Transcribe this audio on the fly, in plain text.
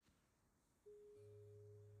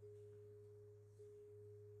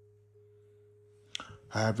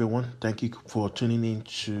Hi everyone, thank you for tuning in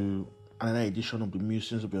to another edition of the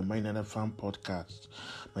Musings of your Man United Fan podcast.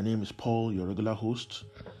 My name is Paul, your regular host.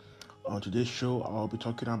 On today's show, I'll be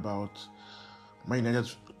talking about Man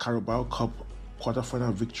United's Carabao Cup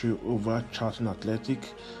quarterfinal victory over Charlton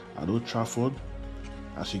Athletic at Old Trafford.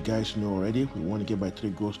 As you guys know already, we won the game by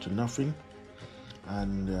 3-0,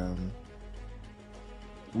 and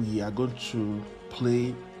we are going to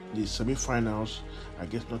play the semi-finals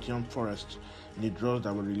against Nottingham Forest in the draws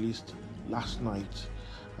that were released last night.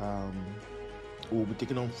 We'll be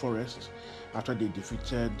taking on Forest after they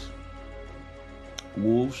defeated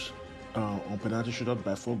Wolves on penalty shootout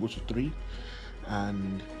by 4-3,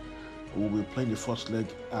 and we'll be playing the first leg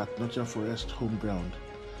at Nottingham Forest home ground.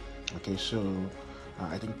 Okay, so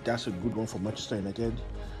I think that's a good one for Manchester United.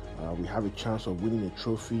 We have a chance of winning a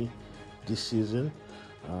trophy this season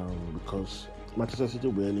because Manchester City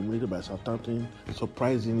were eliminated by Southampton,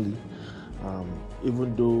 surprisingly,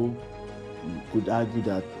 even though you could argue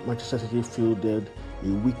that Manchester City fielded a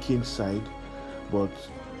weakened side, but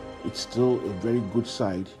it's still a very good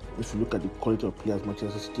side. If you look at the quality of players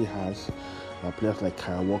Manchester City has, players like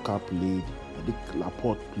Kyle Walker played, I think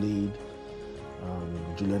Laporte played,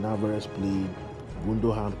 Julian Alvarez played,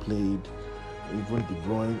 Gundogan played, even De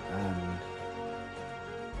Bruyne and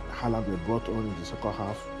Haaland were brought on in the second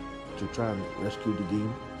half to try and rescue the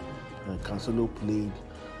game. Cancelo played,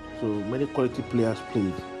 so many quality players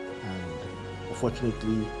played, and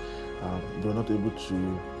unfortunately they were not able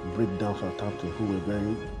to break down Southampton, who were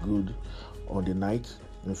very good on the night.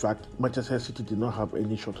 In fact, Manchester City did not have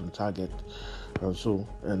any shot on target, so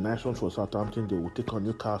a nice one for Southampton. They will take on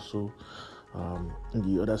Newcastle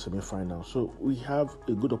in the other semi-final. So we have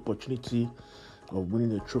a good opportunity of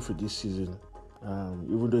winning a trophy this season,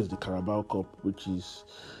 even though it's the Carabao Cup, which is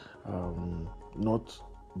not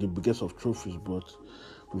the biggest of trophies, but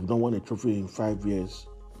we've not won a trophy in 5 years.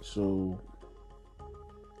 So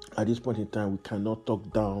at this point in time, we cannot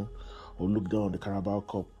talk down or look down on the Carabao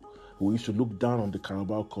Cup. We used to look down on the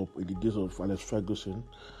Carabao Cup in the days of Alex Ferguson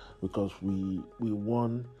because we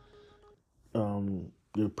won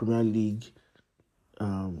the Premier League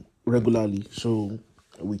regularly. So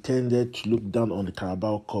we tended to look down on the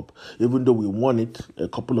Carabao Cup, even though we won it a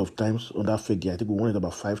couple of times on that figure. I think we won it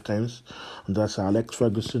about 5 times under Sir Alex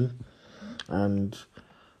Ferguson, and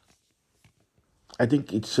I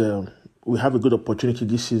think it's we have a good opportunity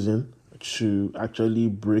this season to actually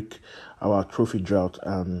break our trophy drought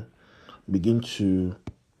and begin to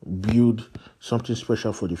build something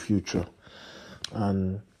special for the future.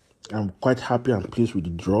 And I'm quite happy and pleased with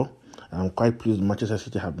the draw. I'm quite pleased Manchester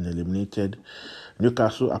City have been eliminated.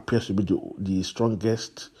 Newcastle appears to be the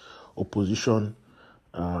strongest opposition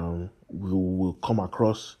we will come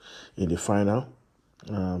across in the final.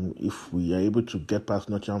 If we are able to get past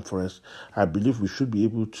Nottingham Forest, I believe we should be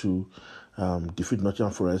able to defeat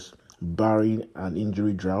Nottingham Forest, barring an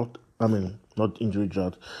injury drought. Barring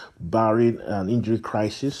an injury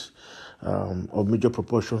crisis of major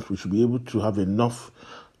proportions. We should be able to have enough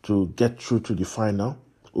to get through to the final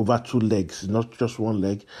over 2 legs, not just 1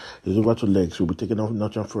 leg. It's over 2 legs. We'll be taking off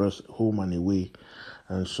Nottingham Forest home and away,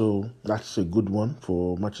 and so that's a good one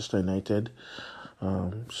for Manchester United.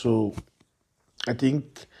 So I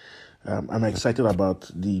think I'm excited about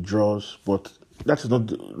the draws, but that is not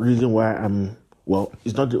the reason why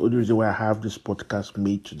it's not the only reason why I have this podcast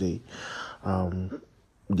made today. The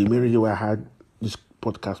main reason why I had this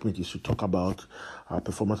podcast made is to talk about our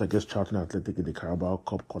performance against Charlton Athletic in the Carabao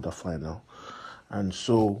Cup quarterfinal. And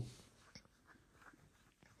so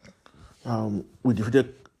we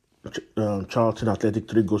defeated Charlton Athletic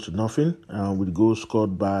 3-0 with goals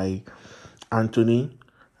scored by Anthony,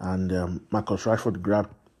 and Marcus Rashford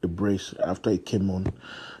grabbed a brace after he came on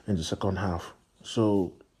in the second half.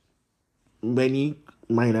 So many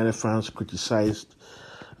Man United fans criticized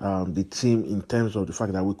the team in terms of the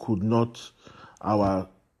fact that we could not, our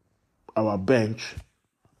bench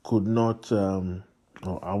could not,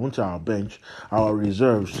 I won't say our bench, our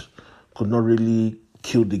reserves could not really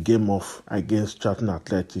kill the game off against Charlton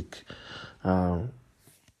Athletic. And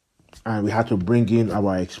we had to bring in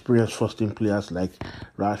our experienced first-team players like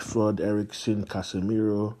Rashford, Eriksen,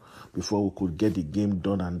 Casemiro before we could get the game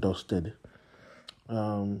done and dusted.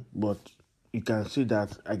 But you can see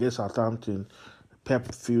that against Southampton,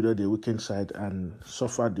 Pep fielded the weekend side and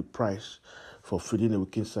suffered the price for fielding the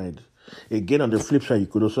weekend side. Again, on the flip side, you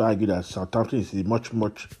could also argue that Southampton is a much,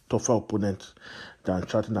 much tougher opponent than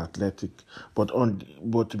Charlton Athletic. But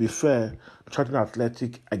to be fair, Charlton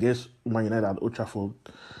Athletic against Man United at Old Trafford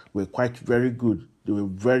were quite very good. They were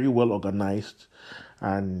very well organized,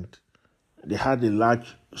 and they had a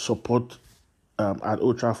large support at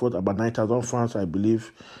Old Trafford. About 9,000 fans, I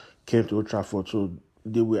believe, came to Old Trafford. So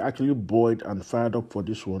they were actually buoyed and fired up for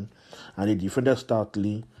this one. And they defended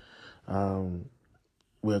stoutly.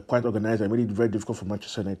 Were quite organized and made it very difficult for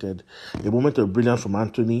Manchester United. A moment of brilliance from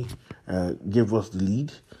Anthony gave us the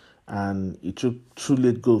lead, and it took 2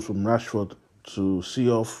 late goals from Rashford to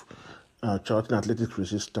see off Charlton Athletic's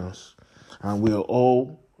resistance. And we were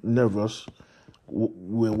all nervous.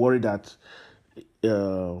 We were worried that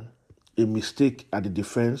a mistake at the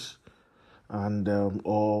defense and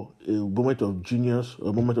or a moment of genius,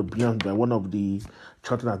 or a moment of brilliance by one of the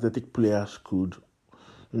Charlton Athletic players could,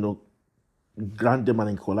 grant them an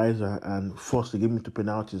equalizer and force the game into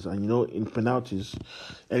penalties. And in penalties,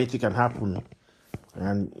 anything can happen.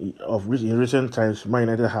 And in recent times, Man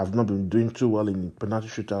United have not been doing too well in penalty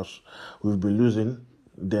shootouts. We've been losing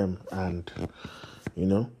them, and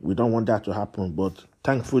we don't want that to happen. But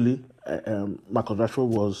thankfully, Marcus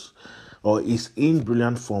Rashford is in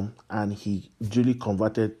brilliant form, and he duly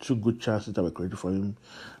converted 2 good chances that were created for him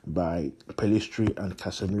by Pellistri and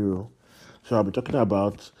Casemiro. So I'll be talking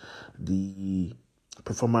about the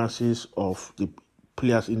performances of the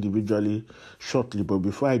players individually shortly. But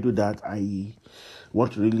before I do that, I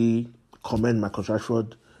want to really commend Marcus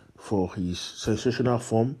Rashford for his sensational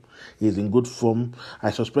form. He's in good form. I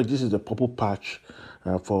suspect this is the purple patch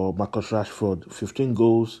for Marcus Rashford. 15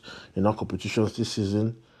 goals in all competitions this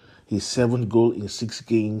season. His 7th goal in 6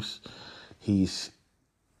 games. He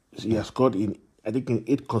has scored in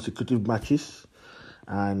 8 consecutive matches.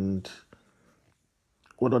 And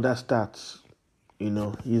what other stats?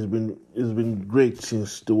 He's been great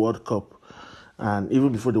since the World Cup, and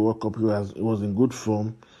even before the World Cup, he was in good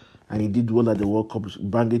form, and he did well at the World Cup,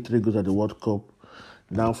 banging 3 goals at the World Cup.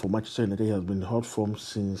 Now for Manchester United, he has been in hot form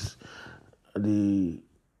since the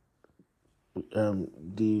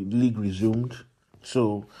league resumed.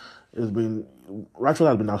 So Rashford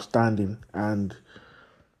has been outstanding, and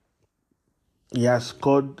he has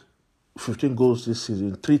scored 15 goals this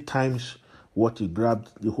season, 3 times what he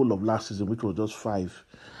grabbed the whole of last season, which was just 5.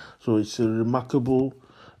 So it's a remarkable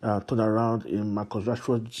turnaround in Marcus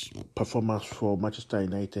Rashford's performance for Manchester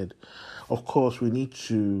United. Of course, we need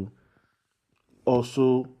to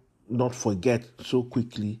also not forget so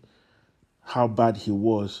quickly how bad he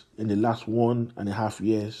was in the last 1.5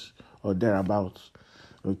 years or thereabouts.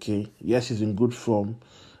 Okay, yes, he's in good form,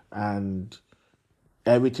 and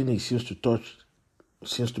everything he seems to touch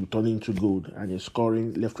seems to be turning into gold, and he's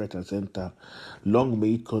scoring left, right, and center. Long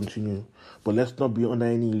may it continue, but let's not be under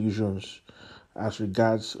any illusions as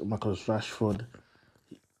regards Marcus Rashford.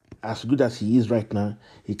 As good as he is right now,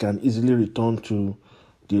 he can easily return to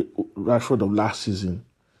the Rashford of last season.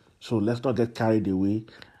 So let's not get carried away.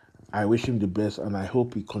 I wish him the best, and I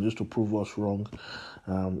hope he continues to prove us wrong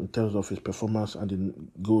in terms of his performance and the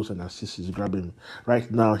goals and assists he's grabbing. Right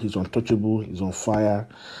now, he's untouchable, he's on fire,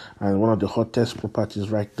 and one of the hottest properties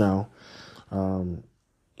right now in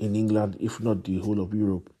England, if not the whole of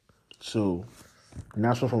Europe. So,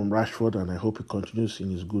 nice one from Rashford, and I hope he continues in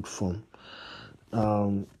his good form.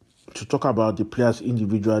 To talk about the players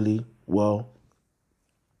individually, well,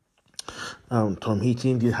 Tom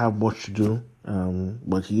Heaton didn't have much to do,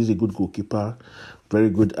 but he is a good goalkeeper, very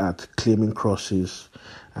good at claiming crosses,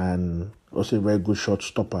 and also a very good shot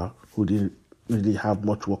stopper who didn't really have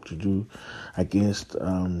much work to do against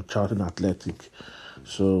Charlton Athletic.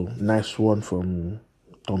 So nice one from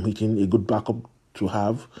Tom Heaton, a good backup to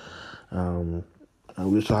have. And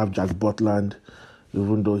we also have Jack Butland,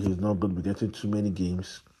 even though he's not going to be getting too many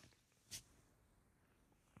games.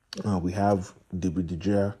 We have David De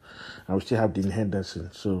Gea, and we still have Dean Henderson.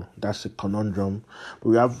 So that's a conundrum.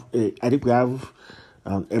 But I think we have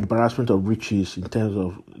embarrassment of riches in terms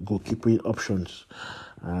of goalkeeping options,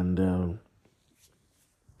 and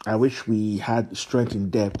I wish we had strength in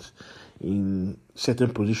depth in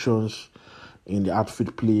certain positions, in the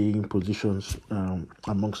outfield playing positions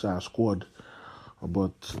amongst our squad.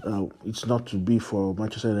 But it's not to be for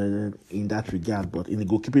Manchester United in that regard. But in the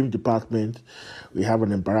goalkeeping department, we have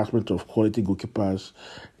an embarrassment of quality goalkeepers.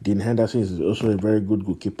 Dean Henderson is also a very good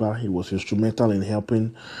goalkeeper. He was instrumental in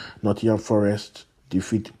helping Nottingham Forest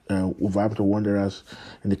defeat Wolverhampton Wanderers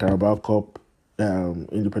in the Carabao Cup.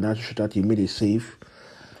 In the penalty shootout, he made a save.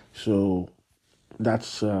 So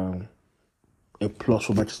that's a plus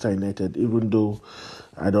for Manchester United, even though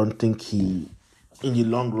I don't think he, in the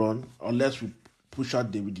long run, unless we push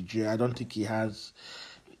out David De Gea, I don't think he has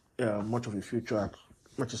much of a future at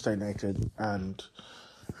Manchester United. And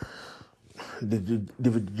David De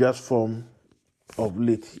Gea's form of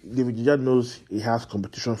late, David De Gea knows he has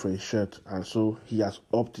competition for his shirt, and so he has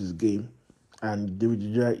upped his game. and David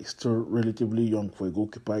De Gea is still relatively young for a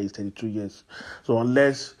goalkeeper. He's 32 years. So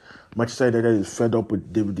unless Manchester United is fed up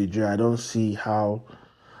with David De Gea, I don't see how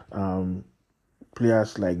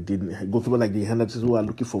players like the goalkeeper like the Henderson who are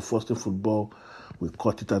looking for first in football will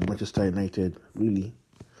cut it at Manchester United, really.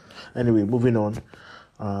 Anyway, moving on.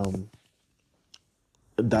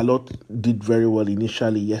 Dalot did very well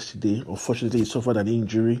initially yesterday. Unfortunately, he suffered an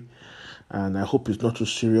injury, and I hope it's not too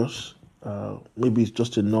serious. Maybe it's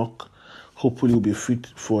just a knock. Hopefully, he'll be fit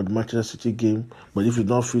for the Manchester City game. But if he's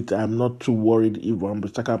not fit, I'm not too worried if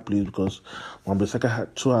Wan-Bissaka plays, because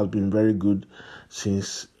Wan-Bissaka too has been very good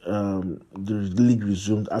since the league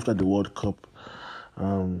resumed after the World Cup.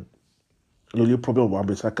 The only problem with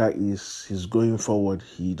Wan-Bissaka is he's going forward.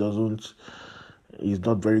 He's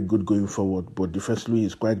not very good going forward, but defensively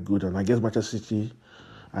he's quite good. And against Manchester City,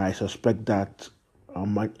 I suspect that I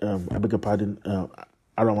beg your pardon,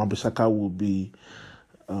 Aaron Wan-Bissaka will be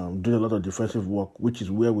doing a lot of defensive work, which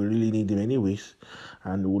is where we really need him anyways,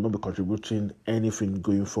 and will not be contributing anything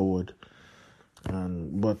going forward.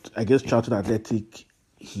 But against Charlton Athletic,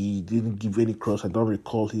 he didn't give any cross. I don't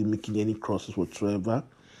recall him making any crosses whatsoever.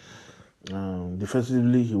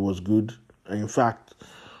 Defensively, he was good. In fact,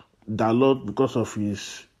 Dalot, because of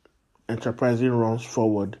his enterprising runs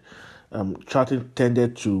forward, Charlton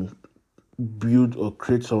tended to build or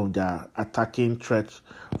create some of their attacking threats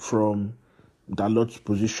from Dalot's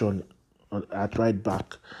position at right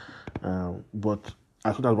back. But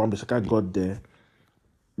as soon as Wan-Bissaka got there,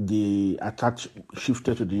 the attack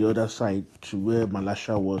shifted to the other side to where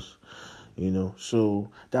Malacia was. So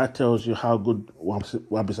that tells you how good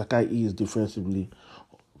Wan-Bissaka is defensively.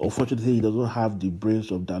 Unfortunately, he doesn't have the brains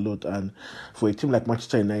of Dalot, and for a team like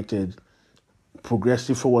Manchester United,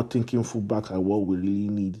 progressive, forward-thinking fullbacks are what we really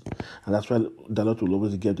need, and that's why Dalot will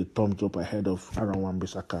always get the thumbs up ahead of Aaron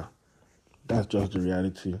Wan-Bissaka. That's just the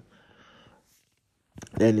reality.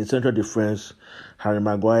 Then in central defense, Harry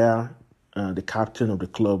Maguire, the captain of the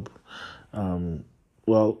club,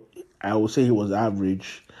 well, I would say he was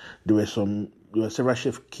average. There were several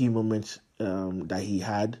key moments that he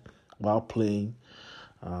had while playing.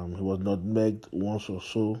 He was nutmegged once or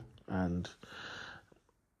so, and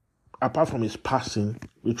apart from his passing,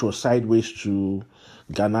 which was sideways to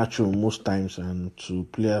Garnacho most times and to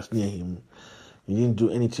players near him, he didn't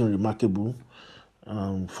do anything remarkable.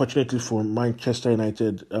 Fortunately for Manchester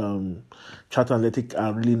United, Charlton Athletic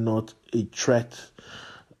are really not a threat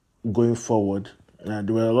going forward. There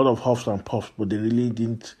were a lot of huffs and puffs, but they really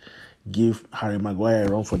didn't give Harry Maguire a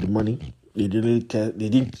run for the money. They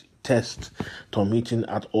didn't test Tom Heaton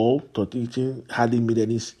at all. Tom Heaton hardly made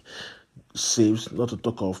any saves, not to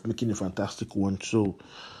talk of making a fantastic one. So,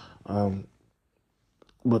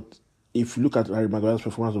 but if you look at Harry Maguire's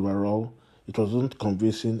performance overall, it wasn't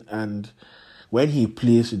convincing, and when he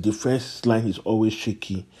plays, the defense line is always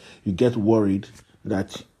shaky. You get worried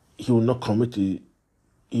that he won't commit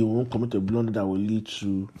a blunder that will lead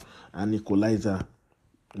to an equalizer.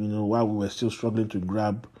 While we were still struggling to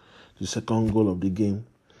grab the second goal of the game.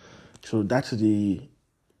 So that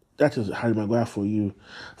is Harry Maguire for you.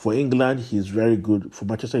 For England, he's very good. For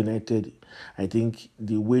Manchester United, I think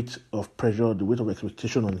the weight of pressure, the weight of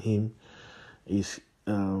expectation on him is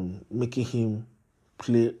making him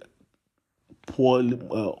play poorly,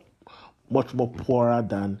 much more poorer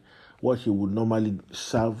than what he would normally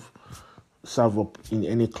serve up in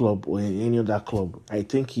any club or in any other club. I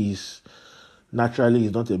think he's not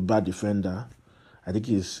a bad defender. I think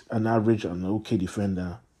he's an average and okay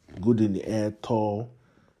defender. Good in the air, tall,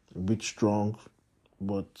 a bit strong,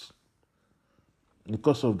 but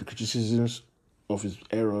because of the criticisms of his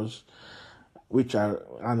errors,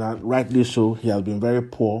 and rightly so, he has been very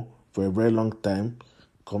poor for a very long time,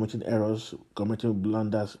 committing errors, committing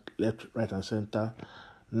blunders left, right, and center,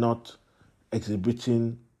 not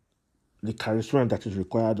exhibiting the charisma that is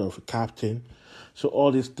required of a captain. So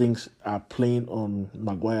all these things are playing on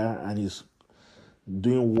Maguire, and he's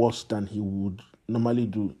doing worse than he would normally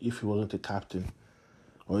do if he wasn't a captain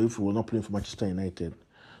or if he were not playing for Manchester United.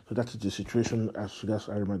 So that is the situation as regards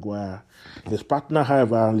Harry Maguire. His partner,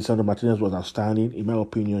 however, Lisandro Martinez, was outstanding. In my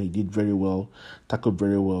opinion, he did very well, tackled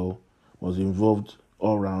very well, was involved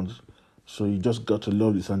all round. So you just got to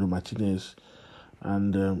love Lisandro Martinez.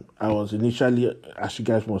 And I was initially, as you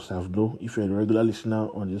guys must have known, if you're a regular listener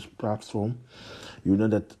on this platform, you know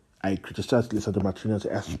that I criticized Lisandro Martinez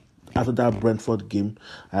after that Brentford game.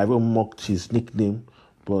 I even mocked his nickname,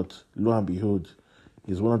 but lo and behold,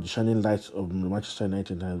 he's one of the shining lights of Manchester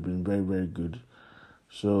United and has been very, very good.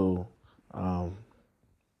 So,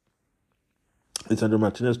 Lisandro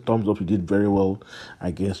Martinez, thumbs up. He did very well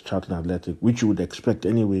against Charlton Athletic, which you would expect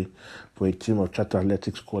anyway for a team of Charlton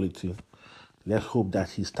Athletic's quality. let's hope that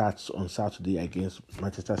he starts on Saturday against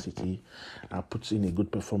Manchester City and puts in a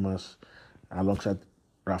good performance alongside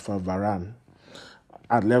Rafa Varane.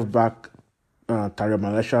 At left back, Tyrell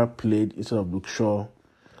Malacia played instead of Luke Shaw.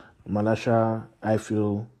 Malacia, I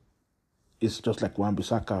feel, is just like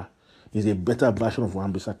Wan-Bissaka. He's a better version of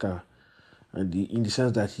Wan-Bissaka, and in the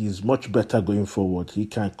sense that he's much better going forward. He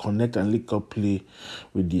can connect and link up play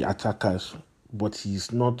with the attackers, but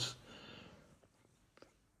he's not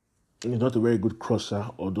a very good crosser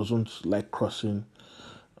or doesn't like crossing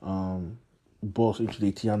balls into the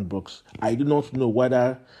 18 box. I do not know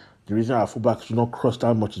whether the reason our fullbacks do not cross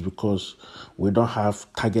that much is because we don't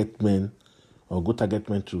have target men or good target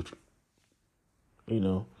men to,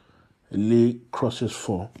 lay crosses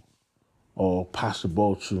for or pass the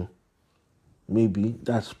ball to. Maybe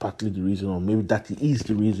that's partly the reason, or maybe that is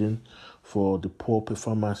the reason for the poor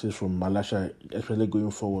performances from Malacia, especially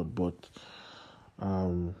going forward. But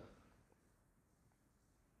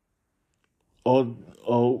all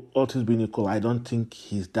things being equal, I don't think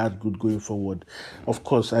he's that good going forward. Of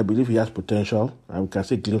course, I believe he has potential, and we can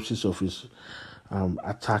see glimpses of his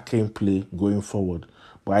attacking play going forward.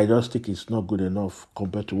 But I just think it's not good enough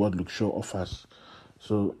compared to what Luke Shaw offers.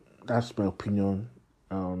 So that's my opinion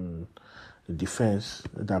on the defense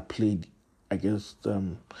that played against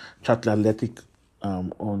Charlton Athletic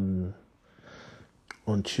on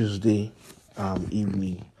Tuesday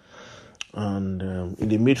evening. And in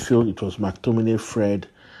the midfield, it was McTominay, Fred,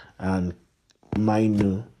 and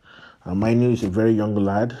Mainu. Mainu is a very young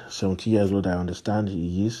lad, 17 years old, I understand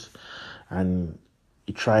he is. And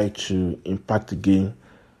he tried to impact the game,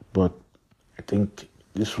 but I think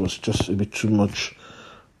this was just a bit too much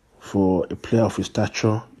for a player of his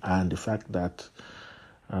stature, and the fact that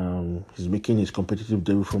he's making his competitive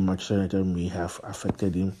debut from Manchester United may have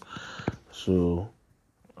affected him. So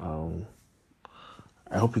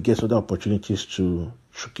I hope he gets other opportunities to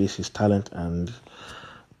showcase his talent and,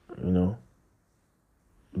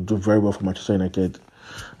 do very well for Manchester United.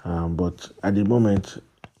 But at the moment,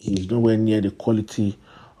 he's nowhere near the quality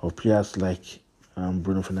of players like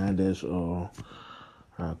Bruno Fernandes or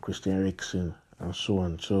Christian Eriksen and so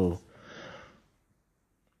on. So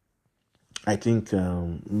I think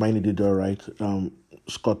Maine did all right.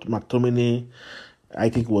 Scott McTominay, I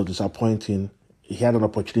think, was disappointing. He had an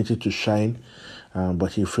opportunity to shine,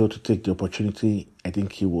 but he failed to take the opportunity. I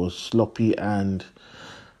think he was sloppy, and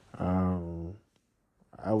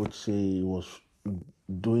I would say he was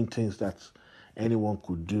doing things that anyone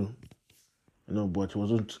could do, but he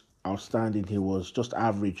wasn't outstanding. He was just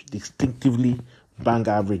average, distinctively bang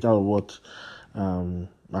average. That was what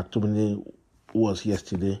McTominay was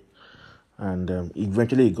yesterday. And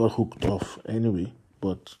eventually he got hooked off anyway,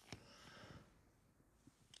 but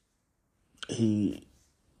he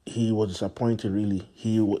was disappointed, really.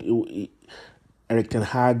 Eric Ten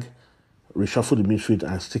Hag reshuffled the midfield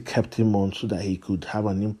and still kept him on so that he could have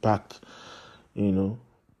an impact, on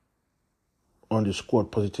the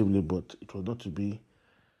squad positively, but it was not to be.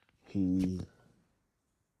 He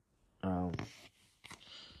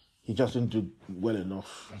just didn't do well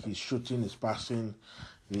enough. His shooting, his passing,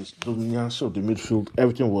 his dominance of the midfield,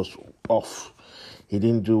 everything was off. He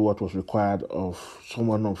didn't do what was required of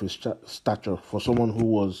someone of his stature. For someone who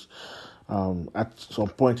was, at some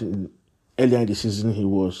point earlier in the season, he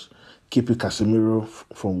was keeping Casemiro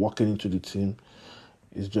from walking into the team.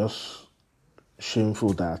 It's just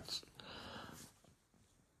shameful that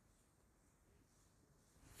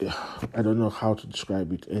I don't know how to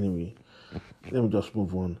describe it anyway. Let me just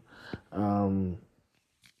move on.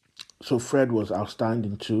 So Fred was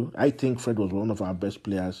outstanding too. I think Fred was one of our best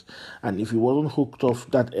players. And if he wasn't hooked off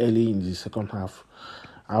that early in the second half,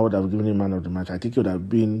 I would have given him man of the match. I think he would have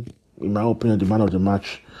been, in my opinion, the man of the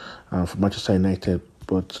match for Manchester United.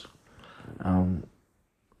 But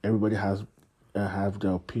everybody have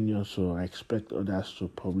their opinion, so I expect others to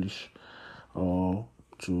publish or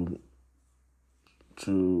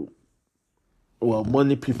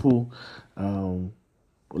many people,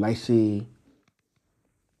 will I say,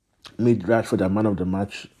 made Rashford the man of the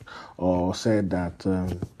match, or said that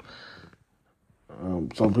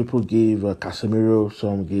some people gave Casemiro,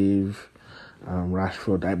 some gave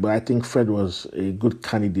Rashford. But I think Fred was a good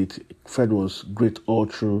candidate. Fred was great all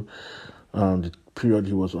through the period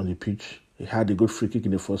he was on the pitch. He had a good free kick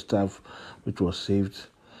in the first half, which was saved.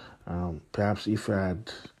 Perhaps if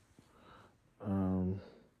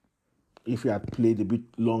he had played a bit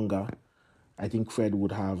longer, I think Fred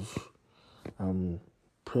would have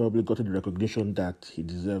probably gotten the recognition that he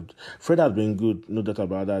deserved. Fred has been good, no doubt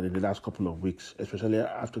about that, in the last couple of weeks, especially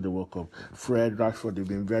after the World Cup. Fred, Rashford, they've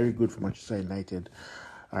been very good for Manchester United.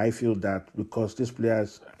 I feel that because these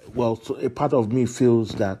players, well, so a part of me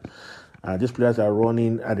feels that these players are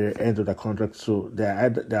running at the end of the contract, so they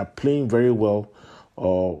are playing very well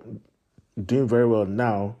or doing very well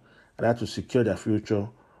now, and have to secure their future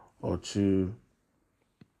or to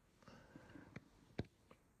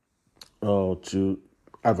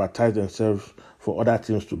advertise themselves for other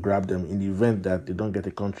teams to grab them in the event that they don't get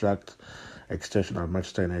a contract extension at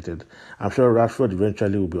Manchester United. I'm sure Rashford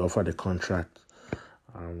eventually will be offered a contract.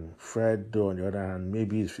 Fred, though, on the other hand,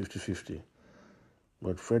 maybe it's 50-50.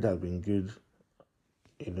 But Fred has been good,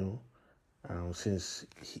 since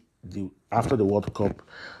after the World Cup.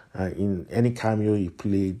 In any cameo he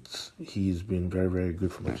played, he's been very, very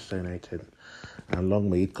good for Manchester United. And long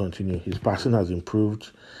may it continue. His passing has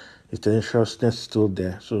improved. His tenaciousness is still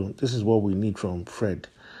there. So this is what we need from Fred.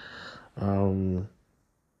 Bruno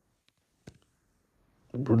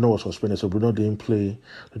was suspended, so Bruno didn't play.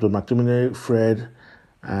 It was McTominay, Fred,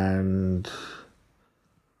 and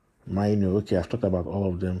Maino. Okay, I've talked about all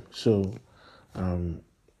of them. So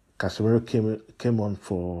Casemiro came on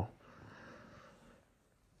for,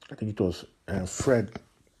 I think it was Fred,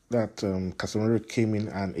 that Casemiro came in,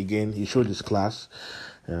 and again he showed his class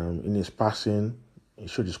in his passing. He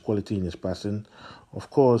showed his quality in his passing. Of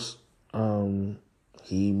course,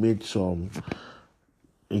 he gave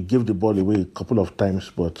the ball away a couple of times,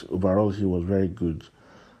 but overall he was very good.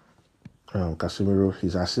 Casemiro,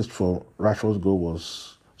 his assist for Rashford's goal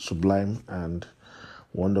was sublime and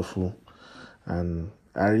wonderful. And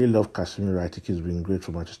I really love Casemiro. I think he's been great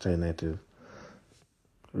for Manchester United.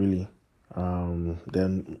 Really.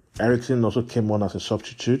 Then Eriksen also came on as a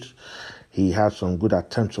substitute. He had some good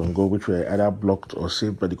attempts on goal, which were either blocked or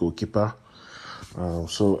saved by the goalkeeper.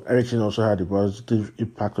 So Eriksen also had a positive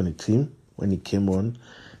impact on the team when he came on.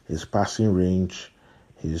 His passing range,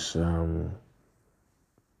 his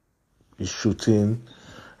shooting,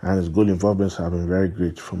 and his goal involvements have been very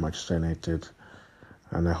great for Manchester United.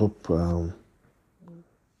 And I hope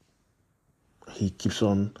he keeps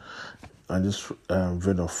on this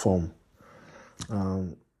vein of form.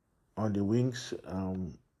 On the wings,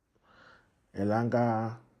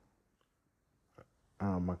 Elanga,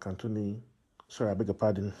 McAntony, sorry, I beg your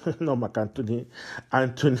pardon, not McAntony,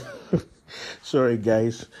 Anthony, sorry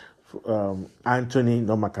guys, Anthony,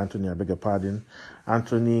 not McAntony, I beg your pardon,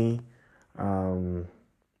 Anthony,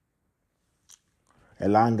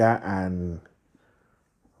 Elanga, and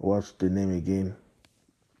what's the name again?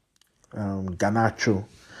 Garnacho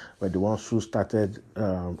were the ones who started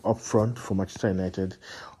up front for Manchester United.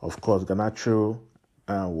 Of course, Garnacho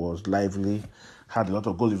was lively, had a lot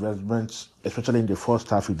of goal investments, especially in the first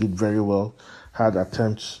half. He did very well, had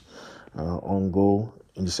attempts on goal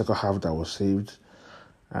in the second half that was saved.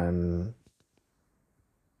 And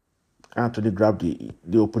Anthony grabbed the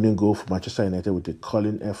opening goal for Manchester United with a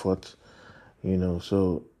calling effort,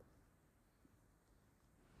 so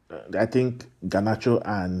I think Garnacho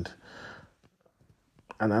and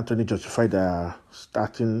Anthony justified their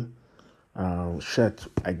starting shirt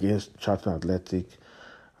against Charlton Athletic.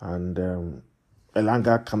 And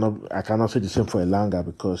Elanga, I cannot say the same for Elanga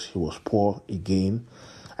because he was poor again.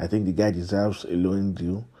 I think the guy deserves a loan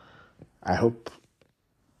deal. I hope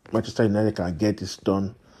Manchester United can get this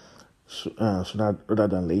done sooner rather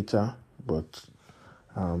than later. But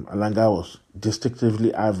Elanga was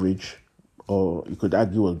distinctively average, or you could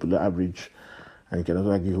argue was below average, and you can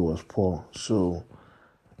also argue he was poor. So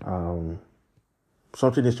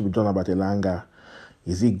something needs to be done about Elanga.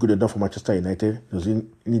 Is he good enough for Manchester United? Does he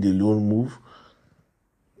need a loan move?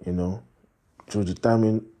 To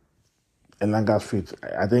determine Elanga's fate.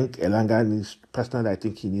 I think Elanga I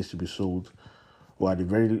think he needs to be sold, or at the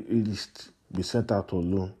very least be sent out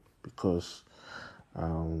on loan, because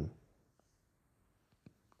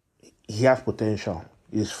he has potential.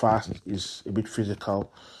 He's fast. He's a bit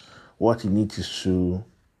physical. What he needs is to,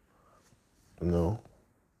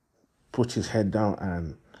 put his head down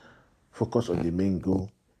and focus on the main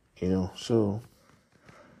goal, So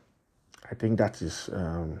I think that is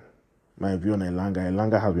my view on Elanga.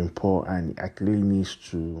 Elanga has been poor and actually needs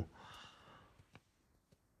to,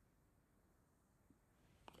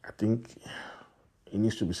 I think he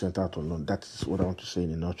needs to be sent out on loan. That is what I want to say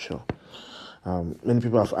in a nutshell. Many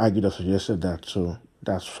people have argued or suggested that, so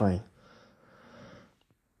that's fine.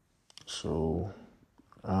 So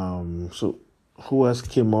who else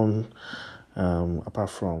came on apart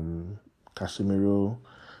from Casemiro,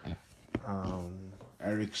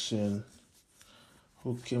 Eriksen?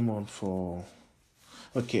 Who came on for?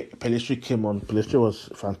 Okay, Pellistri came on. Pellistri was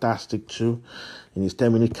fantastic too. In his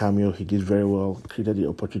 10-minute cameo, he did very well. Created the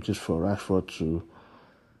opportunities for Rashford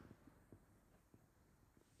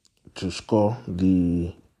to score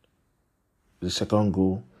the the second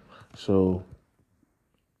goal. So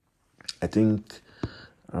I think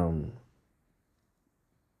um,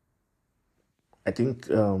 I think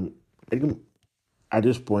at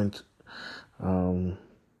this point, um,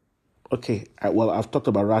 okay. I've talked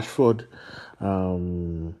about Rashford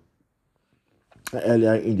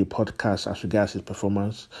earlier in the podcast as regards his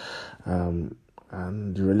performance and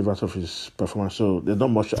the relevance of his performance. So there's not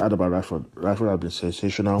much to add about Rashford. Rashford has been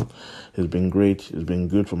sensational. He's been great. He's been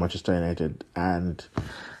good for Manchester United, and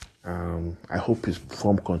I hope his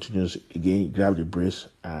form continues. Again, he grabbed the brace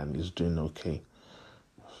and he's doing okay.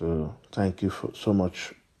 So thank you so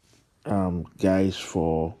much, guys,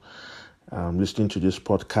 for listening to this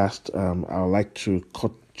podcast. I would like to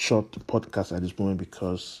cut short the podcast at this moment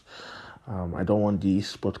because I don't want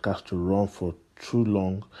this podcast to run for too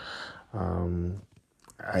long.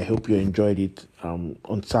 I hope you enjoyed it.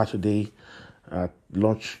 On Saturday at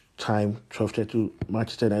lunchtime, 12:30,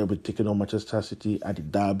 Manchester United will be taking on Manchester City at the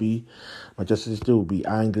derby. Manchester City will be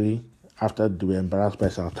angry after they were embarrassed by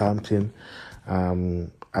Southampton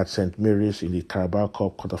at St. Mary's in the Carabao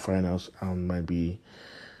Cup quarterfinals, and might be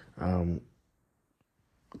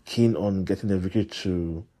keen on getting the victory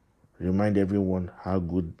to remind everyone how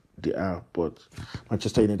good they are. But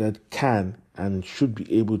Manchester United can and should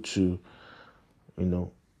be able to,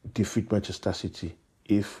 defeat Manchester City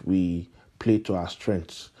if we play to our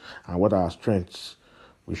strengths. And what are our strengths?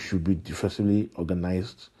 We should be defensively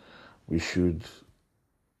organized. We should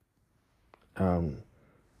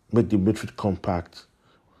make the midfield compact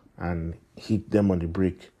and hit them on the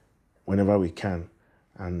break whenever we can,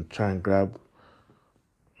 and try and grab,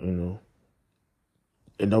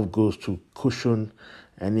 enough goals to cushion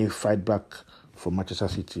any fight back for Manchester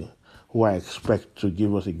City, who I expect to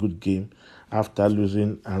give us a good game after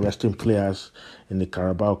losing and resting players in the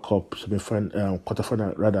Carabao Cup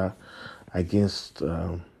quarterfinal rather against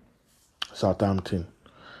Southampton.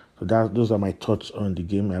 So those are my thoughts on the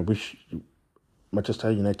game. I wish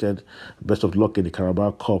Manchester United best of luck in the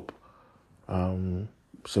Carabao Cup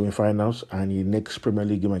semi-finals and the next Premier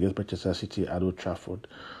League game against Manchester City at Old Trafford.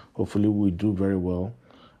 Hopefully we do very well.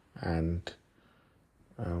 And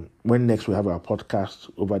when next we have our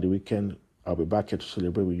podcast over the weekend, I'll be back here to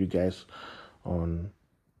celebrate with you guys on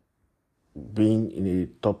being in the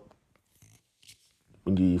top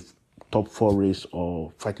 4 race,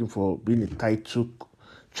 or fighting for being a title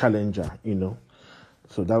challenger,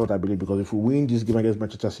 So that's what I believe, because if we win this game against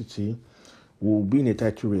Manchester City, we'll be in a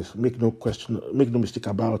title race. Make no mistake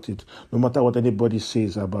about it. No matter what anybody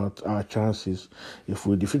says about our chances, if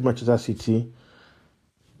we defeat Manchester City,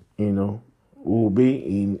 we'll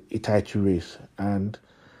be in a title race. And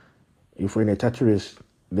if we're in a title race,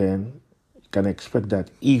 then you can expect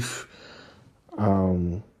that if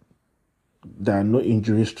there are no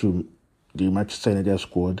injuries to the Manchester United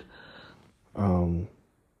squad,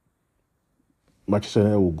 Manchester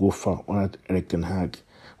United will go far on Erik ten Hag,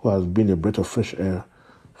 who has been a breath of fresh air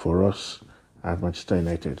for us at Manchester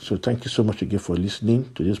United. So thank you so much again for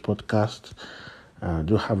listening to this podcast.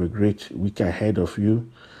 Do have a great week ahead of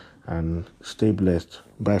you, and stay blessed.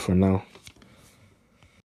 Bye for now.